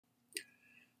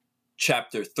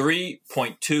Chapter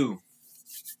 3.2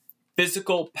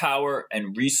 Physical Power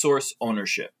and Resource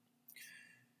Ownership.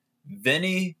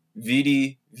 Veni,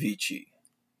 Vidi, Vici.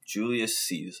 Julius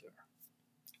Caesar.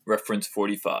 Reference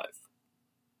 45.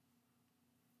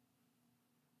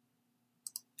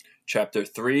 Chapter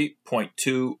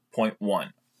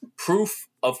 3.2.1 Proof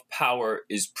of power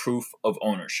is proof of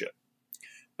ownership.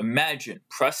 Imagine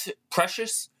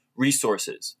precious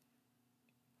resources,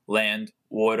 land,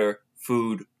 water,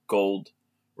 food, gold,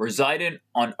 resided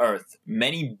on Earth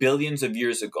many billions of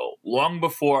years ago, long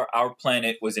before our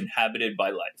planet was inhabited by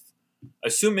life.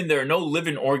 Assuming there are no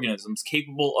living organisms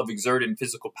capable of exerting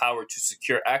physical power to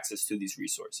secure access to these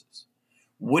resources,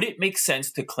 would it make sense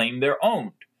to claim they're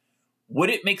owned? Would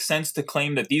it make sense to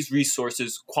claim that these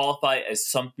resources qualify as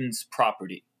something's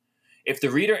property? If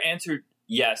the reader answered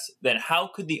yes, then how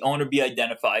could the owner be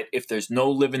identified if there's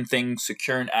no living thing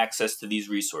securing access to these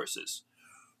resources?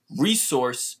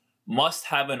 Resource must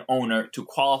have an owner to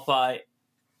qualify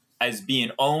as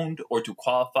being owned or to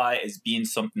qualify as being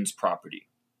something's property.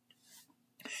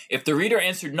 If the reader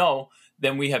answered no,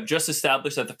 then we have just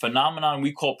established that the phenomenon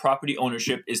we call property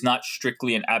ownership is not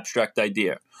strictly an abstract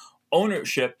idea.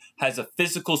 Ownership has a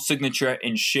physical signature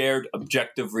in shared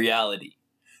objective reality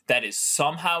that is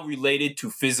somehow related to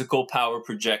physical power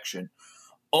projection.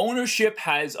 Ownership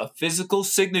has a physical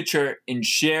signature in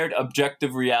shared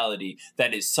objective reality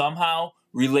that is somehow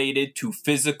related to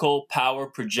physical power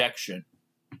projection.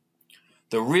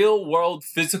 The real-world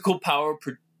physical power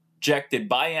projected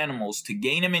by animals to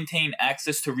gain and maintain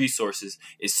access to resources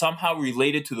is somehow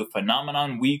related to the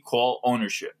phenomenon we call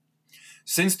ownership.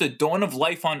 Since the dawn of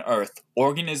life on Earth,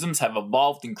 organisms have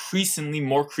evolved increasingly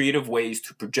more creative ways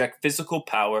to project physical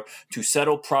power to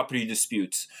settle property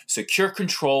disputes, secure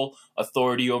control,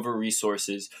 authority over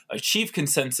resources, achieve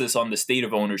consensus on the state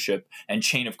of ownership and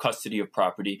chain of custody of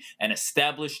property, and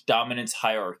establish dominance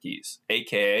hierarchies,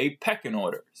 aka pecking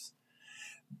orders.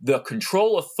 The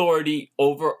control authority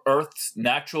over Earth's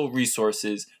natural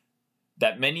resources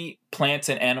that many plants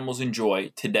and animals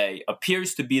enjoy today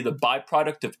appears to be the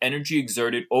byproduct of energy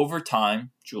exerted over time,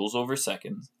 joules over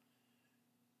seconds.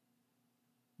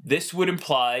 This would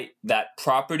imply that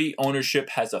property ownership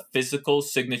has a physical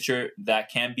signature that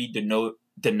can be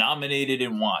denominated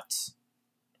in watts.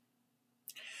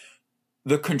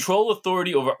 The control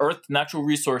authority over Earth's natural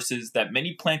resources that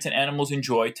many plants and animals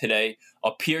enjoy today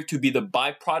appear to be the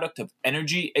byproduct of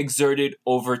energy exerted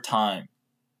over time,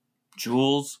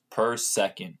 joules per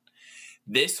second.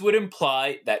 This would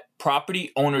imply that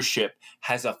property ownership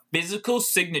has a physical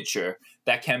signature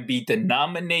that can be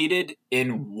denominated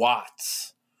in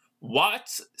watts.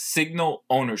 Watts signal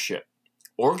ownership.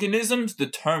 Organisms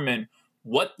determine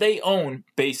what they own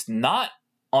based not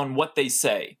on what they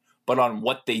say, but on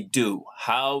what they do,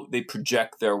 how they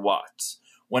project their watts.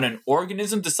 When an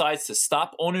organism decides to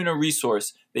stop owning a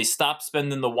resource, they stop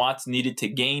spending the watts needed to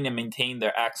gain and maintain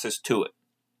their access to it.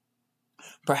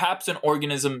 Perhaps an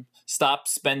organism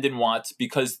stops spending watts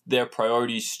because their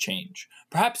priorities change.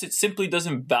 Perhaps it simply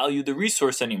doesn't value the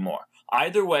resource anymore.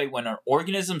 Either way, when an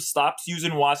organism stops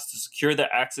using watts to secure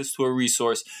their access to a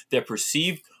resource, their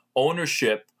perceived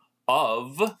ownership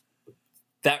of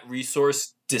that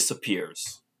resource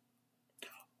disappears.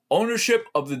 Ownership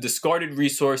of the discarded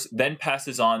resource then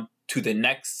passes on to the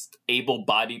next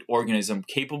able-bodied organism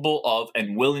capable of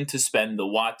and willing to spend the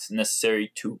watts necessary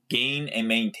to gain and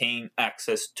maintain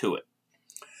access to it.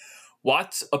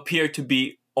 Watts appear to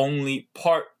be only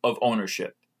part of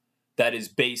ownership that is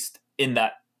based in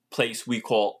that place we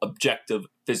call objective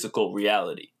physical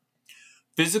reality.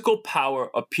 Physical power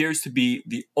appears to be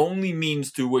the only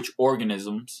means through which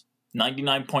organisms,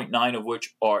 99.9% of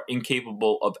which are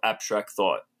incapable of abstract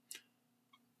thought,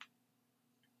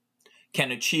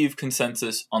 can achieve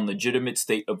consensus on legitimate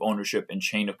state of ownership and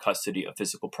chain of custody of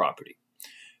physical property.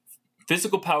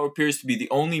 Physical power appears to be the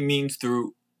only means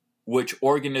through which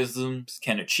organisms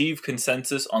can achieve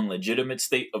consensus on legitimate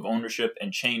state of ownership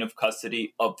and chain of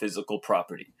custody of physical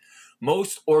property.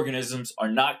 Most organisms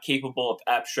are not capable of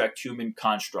abstract human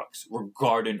constructs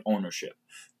regarding ownership.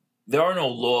 There are no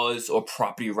laws or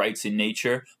property rights in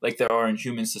nature like there are in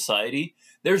human society.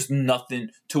 There's nothing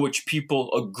to which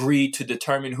people agree to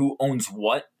determine who owns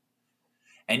what.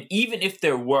 And even if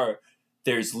there were,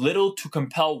 there's little to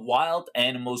compel wild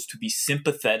animals to be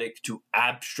sympathetic to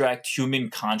abstract human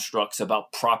constructs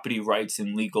about property rights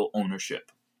and legal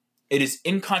ownership. It is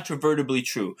incontrovertibly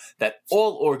true that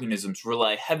all organisms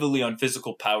rely heavily on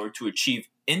physical power to achieve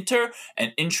inter-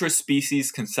 and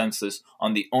intra-species consensus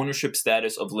on the ownership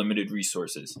status of limited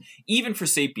resources. Even for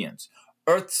sapiens,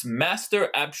 Earth's master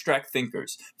abstract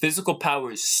thinkers, physical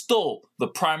powers stole the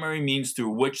primary means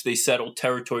through which they settle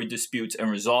territory disputes and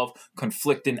resolve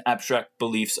conflicting abstract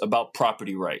beliefs about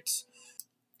property rights.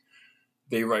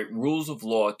 They write rules of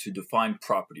law to define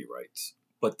property rights,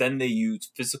 but then they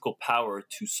use physical power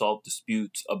to solve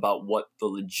disputes about what the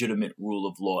legitimate rule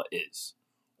of law is,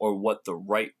 or what the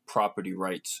right property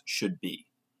rights should be.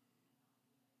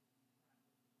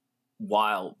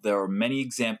 While there are many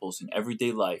examples in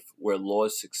everyday life where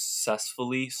laws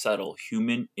successfully settle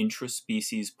human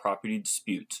intra-species property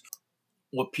disputes,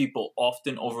 what people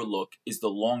often overlook is the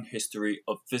long history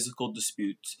of physical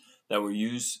disputes that were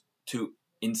used to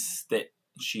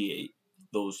instantiate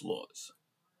those laws.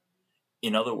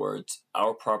 In other words,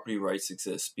 our property rights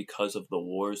exist because of the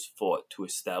wars fought to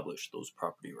establish those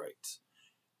property rights.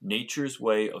 Nature's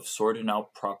way of sorting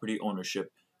out property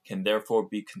ownership can therefore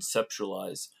be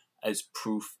conceptualized as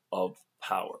proof of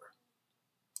power.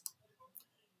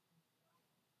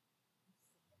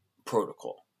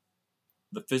 Protocol.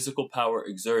 The physical power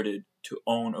exerted to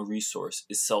own a resource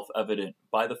is self-evident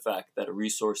by the fact that a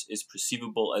resource is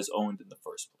perceivable as owned in the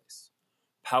first place.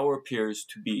 Power appears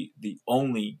to be the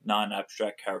only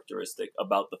non-abstract characteristic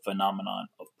about the phenomenon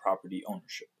of property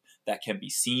ownership that can be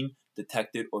seen,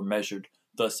 detected, or measured,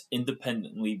 thus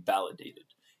independently validated.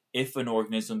 If an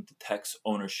organism detects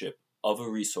ownership of a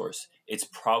resource, it's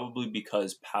probably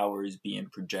because power is being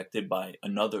projected by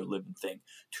another living thing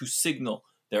to signal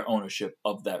their ownership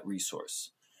of that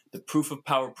resource. The proof of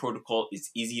power protocol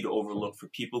is easy to overlook for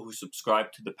people who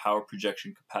subscribe to the power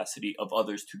projection capacity of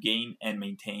others to gain and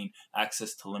maintain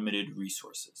access to limited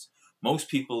resources. Most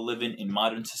people living in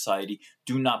modern society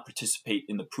do not participate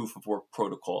in the proof of work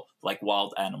protocol like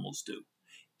wild animals do.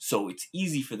 So it's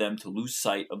easy for them to lose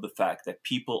sight of the fact that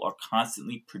people are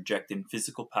constantly projecting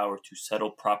physical power to settle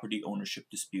property ownership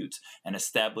disputes and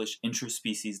establish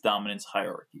intra-species dominance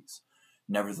hierarchies.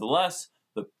 Nevertheless,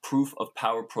 the proof of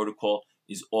power protocol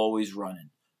is always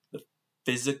running. The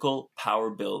physical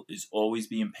power bill is always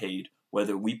being paid,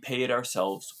 whether we pay it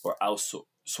ourselves or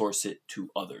outsource it to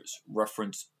others.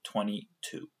 Reference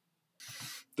 22.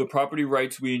 The property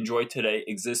rights we enjoy today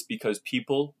exist because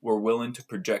people were willing to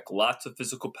project lots of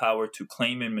physical power to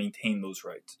claim and maintain those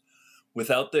rights.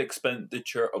 Without the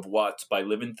expenditure of watts by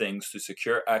living things to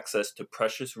secure access to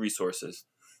precious resources,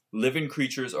 living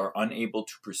creatures are unable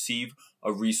to perceive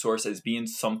a resource as being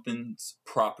something's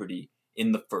property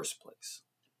in the first place.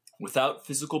 Without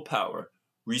physical power,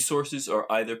 resources are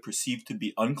either perceived to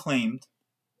be unclaimed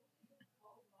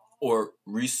or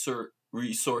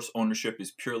resource ownership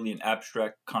is purely an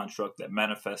abstract construct that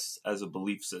manifests as a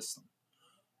belief system.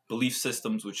 Belief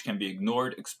systems which can be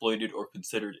ignored, exploited, or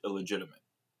considered illegitimate.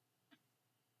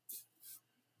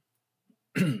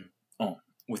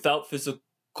 Without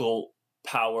physical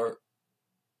power,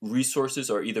 resources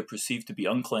are either perceived to be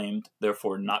unclaimed,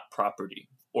 therefore not property,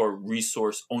 or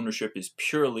resource ownership is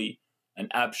purely an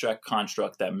abstract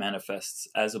construct that manifests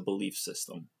as a belief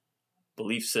system.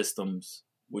 Belief systems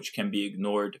which can be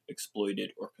ignored,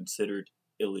 exploited, or considered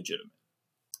illegitimate.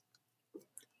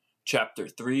 Chapter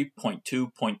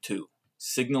 3.2.2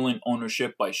 Signaling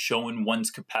ownership by showing one's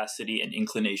capacity and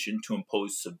inclination to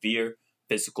impose severe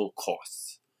physical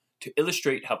costs. To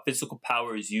illustrate how physical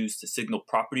power is used to signal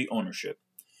property ownership,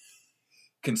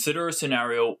 consider a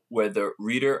scenario where the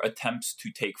reader attempts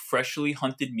to take freshly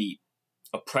hunted meat,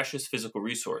 a precious physical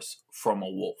resource, from a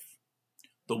wolf.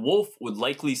 The wolf would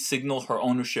likely signal her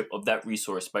ownership of that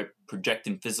resource by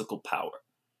projecting physical power.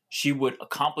 She would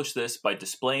accomplish this by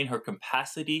displaying her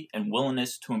capacity and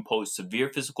willingness to impose severe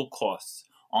physical costs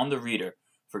on the reader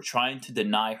for trying to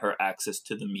deny her access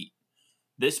to the meat.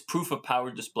 This proof of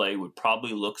power display would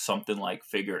probably look something like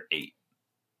Figure 8.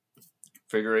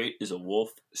 Figure 8 is a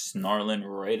wolf snarling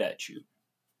right at you.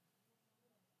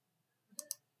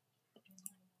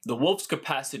 The wolf's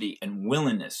capacity and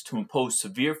willingness to impose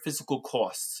severe physical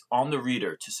costs on the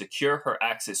reader to secure her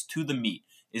access to the meat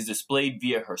is displayed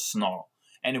via her snarl,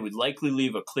 and it would likely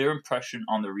leave a clear impression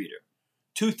on the reader.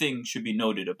 Two things should be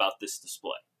noted about this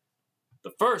display.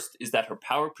 The first is that her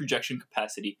power projection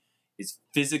capacity is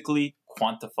physically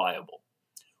quantifiable.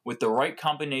 With the right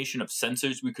combination of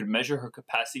sensors, we could measure her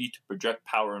capacity to project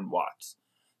power in watts.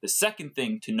 The second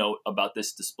thing to note about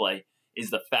this display is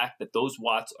the fact that those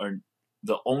watts are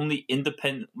the only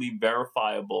independently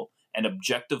verifiable and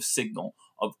objective signal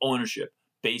of ownership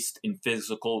based in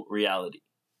physical reality.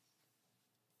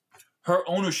 Her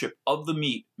ownership of the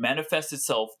meat manifests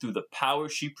itself through the power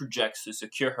she projects to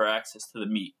secure her access to the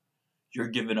meat. You're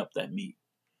giving up that meat.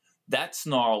 That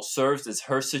snarl serves as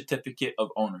her certificate of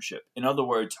ownership. In other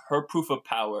words, her proof of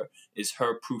power is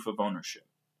her proof of ownership.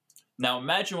 Now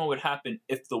imagine what would happen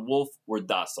if the wolf were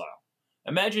docile.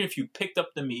 Imagine if you picked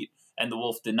up the meat and the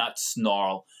wolf did not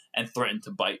snarl and threaten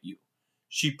to bite you.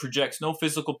 She projects no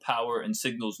physical power and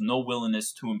signals no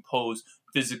willingness to impose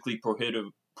physically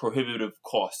prohibitive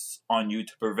costs on you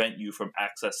to prevent you from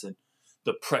accessing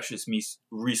the precious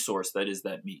resource that is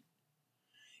that meat.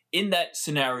 In that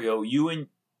scenario, you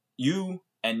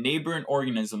and neighboring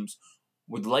organisms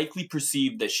would likely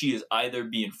perceive that she is either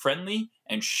being friendly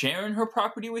and sharing her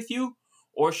property with you,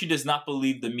 or she does not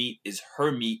believe the meat is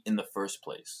her meat in the first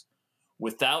place.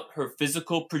 Without her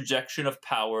physical projection of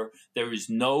power, there is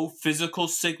no physical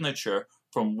signature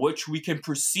from which we can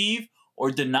perceive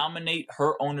or denominate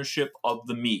her ownership of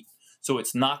the meat, so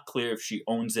it's not clear if she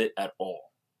owns it at all.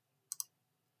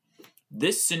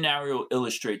 This scenario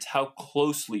illustrates how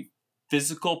closely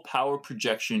physical power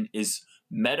projection is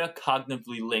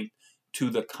metacognitively linked to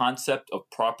the concept of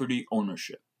property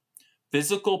ownership.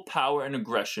 Physical power and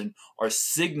aggression are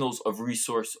signals of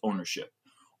resource ownership.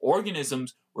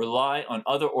 Organisms rely on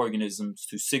other organisms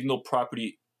to signal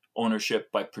property ownership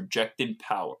by projecting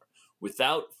power.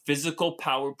 Without physical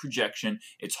power projection,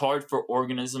 it's hard for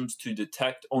organisms to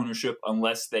detect ownership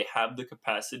unless they have the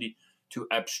capacity to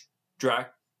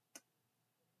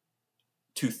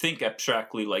think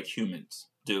abstractly like humans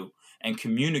do and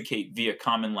communicate via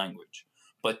common language.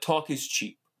 But talk is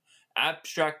cheap.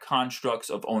 Abstract constructs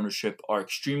of ownership are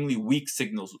extremely weak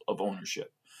signals of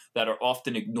ownership that are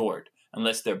often ignored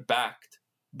unless they're backed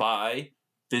by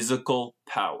physical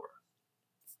power.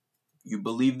 You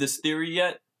believe this theory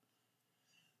yet?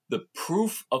 The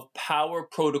proof of power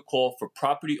protocol for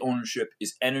property ownership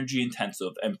is energy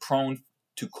intensive and prone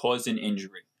to causing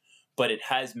injury, but it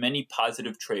has many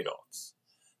positive trade-offs.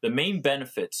 The main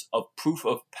benefits of proof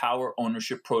of power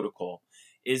ownership protocol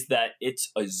is that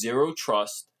it's a zero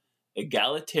trust,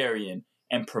 egalitarian,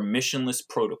 and permissionless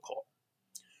protocol.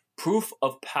 Proof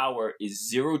of power is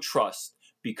zero trust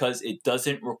because it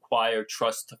doesn't require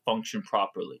trust to function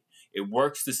properly. It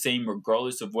works the same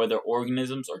regardless of whether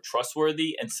organisms are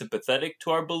trustworthy and sympathetic to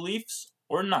our beliefs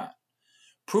or not.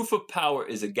 Proof of power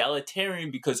is egalitarian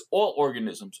because all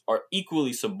organisms are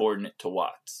equally subordinate to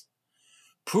Watts.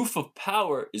 Proof of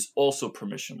power is also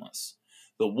permissionless.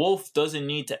 The wolf doesn't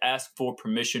need to ask for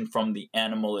permission from the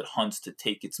animal it hunts to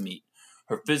take its meat.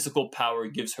 Her physical power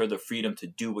gives her the freedom to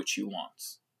do what she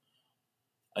wants.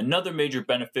 Another major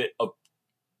benefit of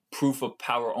proof of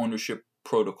power ownership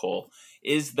protocol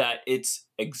is that it's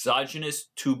exogenous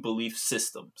to belief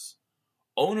systems.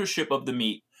 Ownership of the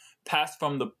meat passed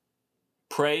from the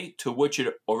prey to which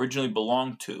it originally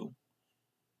belonged to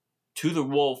the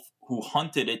wolf who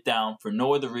hunted it down for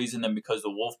no other reason than because the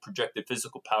wolf projected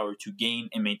physical power to gain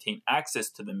and maintain access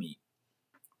to the meat.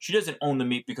 She doesn't own the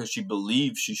meat because she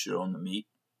believes she should own the meat.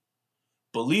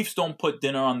 Beliefs don't put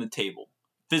dinner on the table.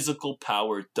 Physical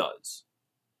power does.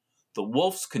 The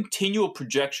wolf's continual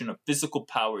projection of physical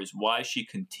power is why she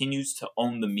continues to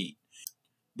own the meat.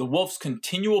 The wolf's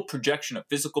continual projection of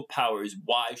physical power is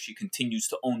why she continues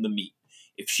to own the meat.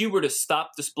 If she were to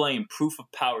stop displaying proof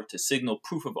of power to signal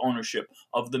proof of ownership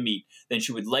of the meat, then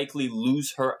she would likely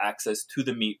lose her access to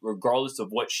the meat regardless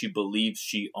of what she believes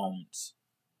she owns.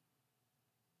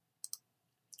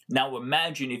 Now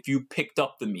imagine if you picked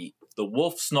up the meat, the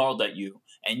wolf snarled at you,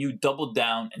 and you doubled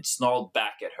down and snarled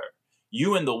back at her.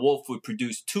 You and the wolf would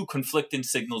produce two conflicting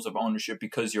signals of ownership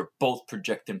because you're both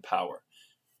projecting power.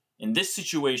 In this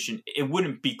situation, it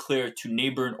wouldn't be clear to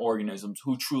neighboring organisms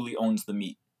who truly owns the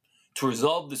meat. To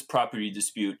resolve this property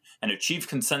dispute and achieve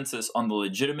consensus on the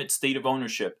legitimate state of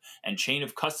ownership and chain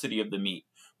of custody of the meat,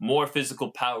 more physical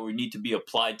power would need to be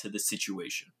applied to the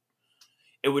situation.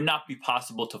 It would not be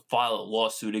possible to file a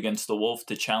lawsuit against the wolf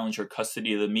to challenge her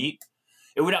custody of the meat.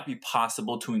 It would not be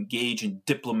possible to engage in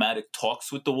diplomatic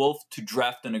talks with the wolf to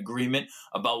draft an agreement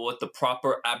about what the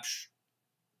proper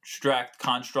abstract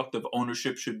construct of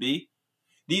ownership should be.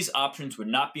 These options would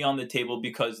not be on the table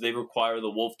because they require the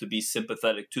wolf to be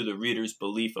sympathetic to the reader's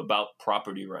belief about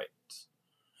property rights.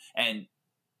 And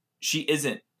she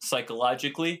isn't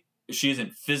physiologically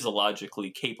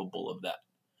capable of that.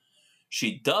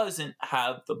 She doesn't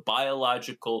have the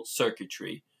biological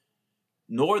circuitry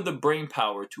nor the brain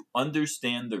power to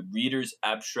understand the reader's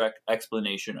abstract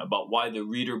explanation about why the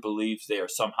reader believes they are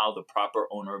somehow the proper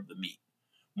owner of the meat.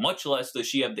 Much less does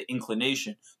she have the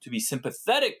inclination to be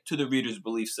sympathetic to the reader's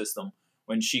belief system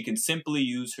when she can simply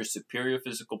use her superior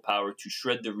physical power to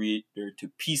shred the reader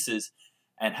to pieces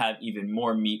and have even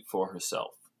more meat for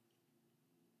herself.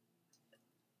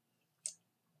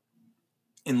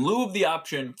 In lieu of the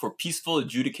option for peaceful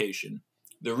adjudication,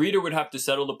 the reader would have to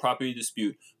settle the property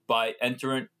dispute by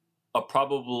entering a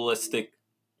probabilistic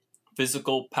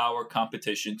physical power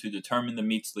competition to determine the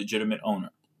meat's legitimate owner.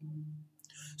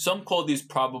 Some call these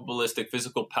probabilistic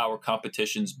physical power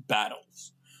competitions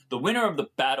battles. The winner of the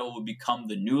battle will become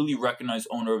the newly recognized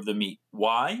owner of the meat.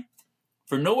 Why?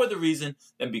 For no other reason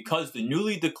than because the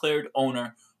newly declared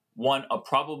owner won a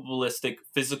probabilistic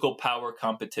physical power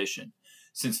competition.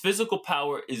 Since physical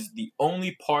power is the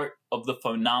only part of the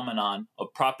phenomenon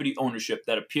of property ownership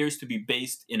that appears to be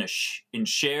based in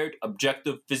shared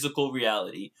objective physical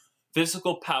reality,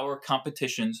 physical power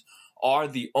competitions are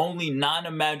the only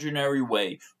non-imaginary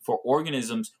way for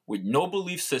organisms with no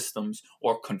belief systems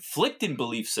or conflicting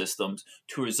belief systems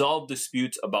to resolve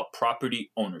disputes about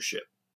property ownership.